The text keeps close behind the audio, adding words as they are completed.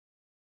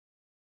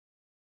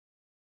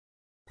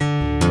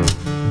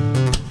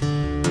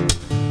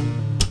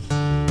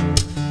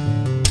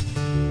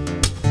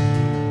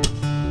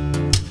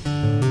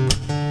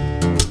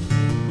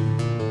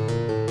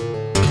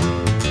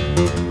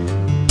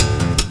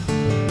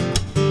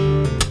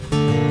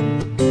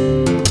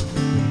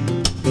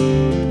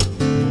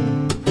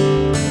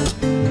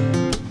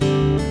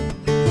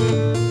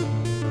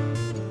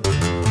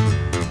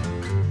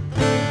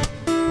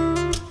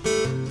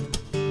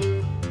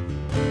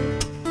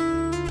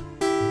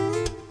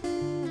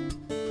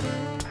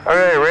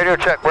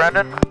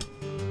landing?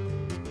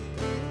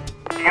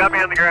 You got me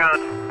on the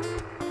ground.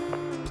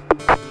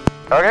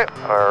 Okay,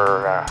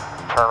 we're gonna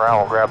turn around,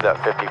 we'll grab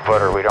that 50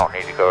 footer. We don't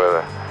need to go to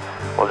the,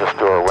 we'll just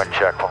do our wind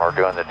check when we're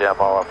doing the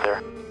demo up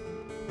there.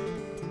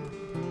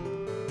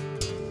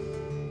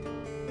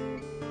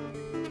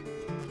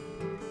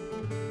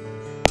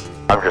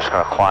 I'm just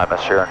gonna climb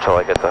this here until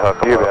I get the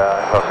hook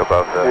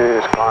above the...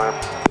 You just climb.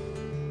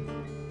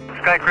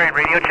 Skycrane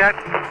radio check.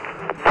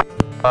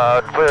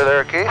 Clear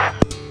there, Keith.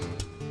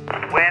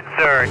 Winds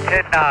are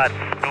 10 knots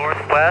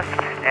northwest,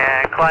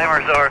 and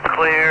climbers are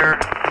clear,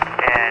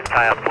 and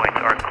tie-up points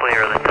are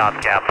clear of the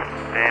top cap.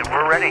 And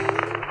we're ready.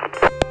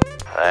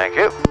 Thank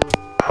you.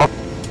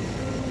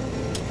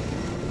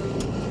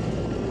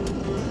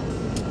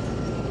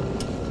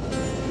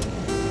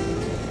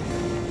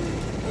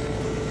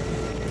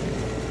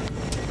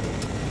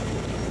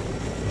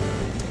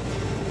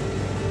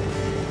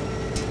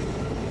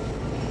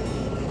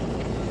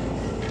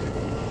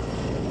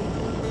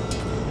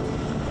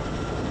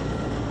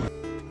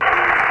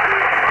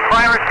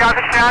 Climbers got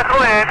the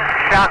shackle in,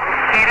 shackle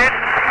seated,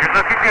 you're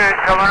looking good,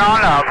 coming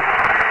on up.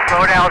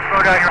 Slow down,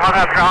 you're hung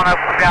up, come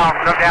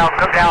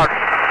down.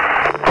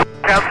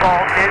 Step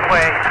ball,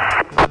 midway.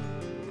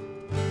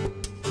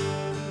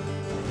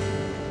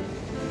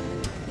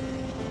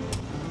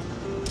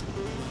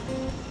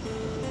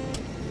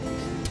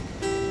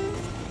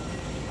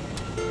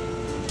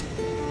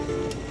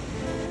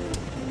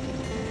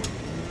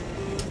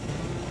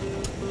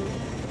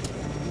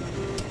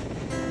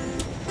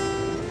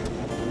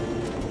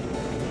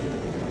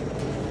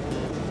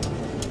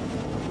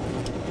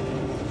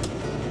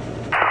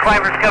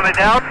 Climbers coming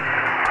down.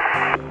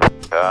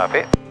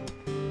 Copy.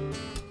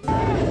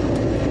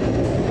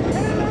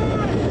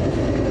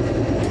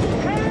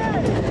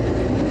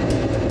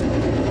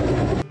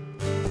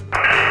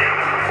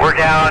 We're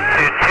down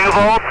to 2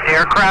 volts,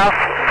 aircraft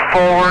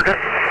forward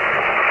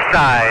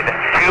side,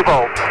 2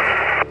 volts.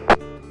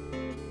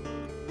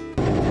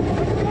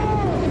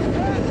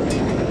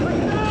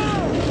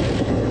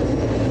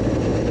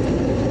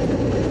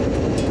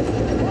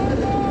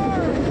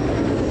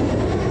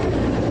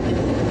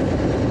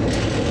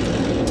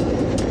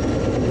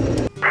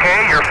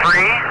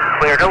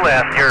 Clear to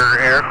left,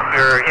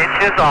 your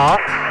inches off,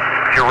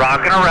 you're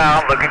rocking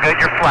around, looking good,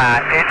 you're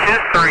flat.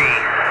 Inches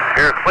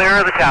 3, you're clear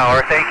of the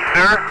tower, thank you,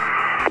 sir.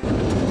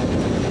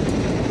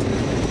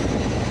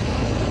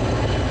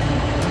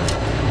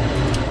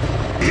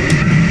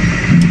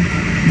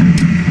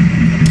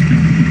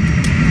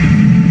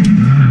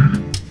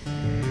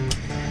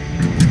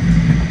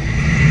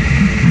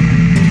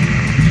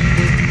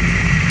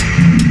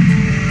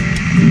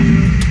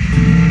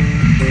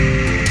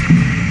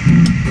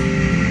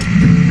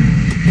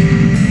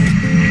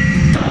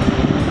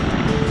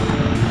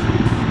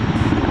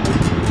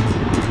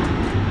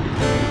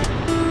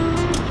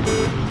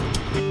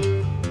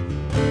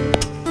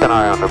 An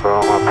eye on the boom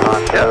up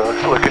front. Yeah,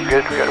 it's looking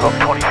good. We got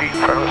about 20 feet in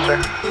front of us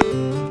there.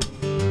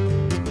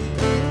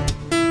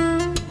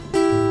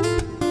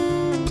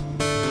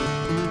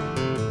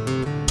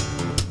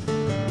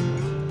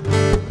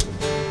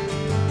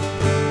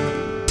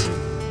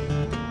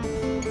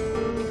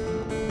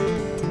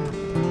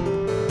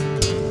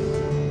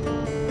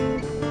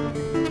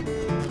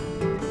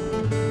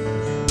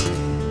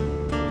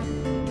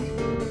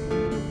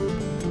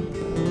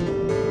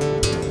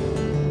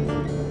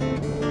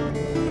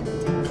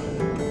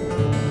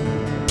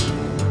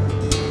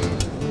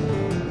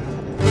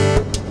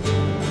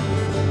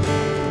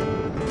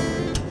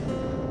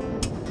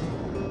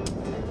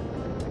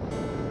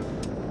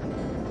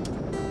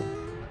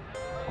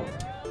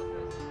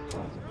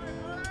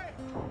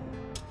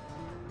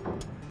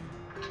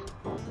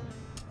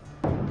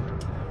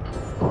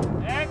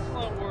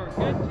 Excellent work.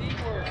 Good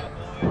teamwork,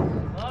 boys.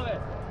 Love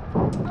it.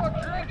 Go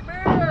drink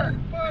beer.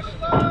 Bush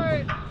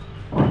Light.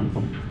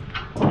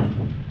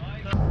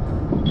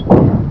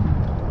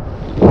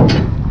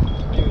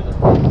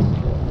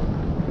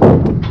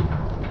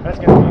 That's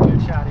gonna be a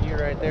good shot of you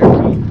right there,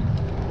 Keith.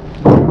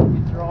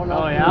 You throwing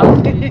up. Oh, yeah?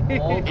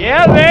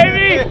 Yeah,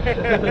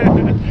 baby!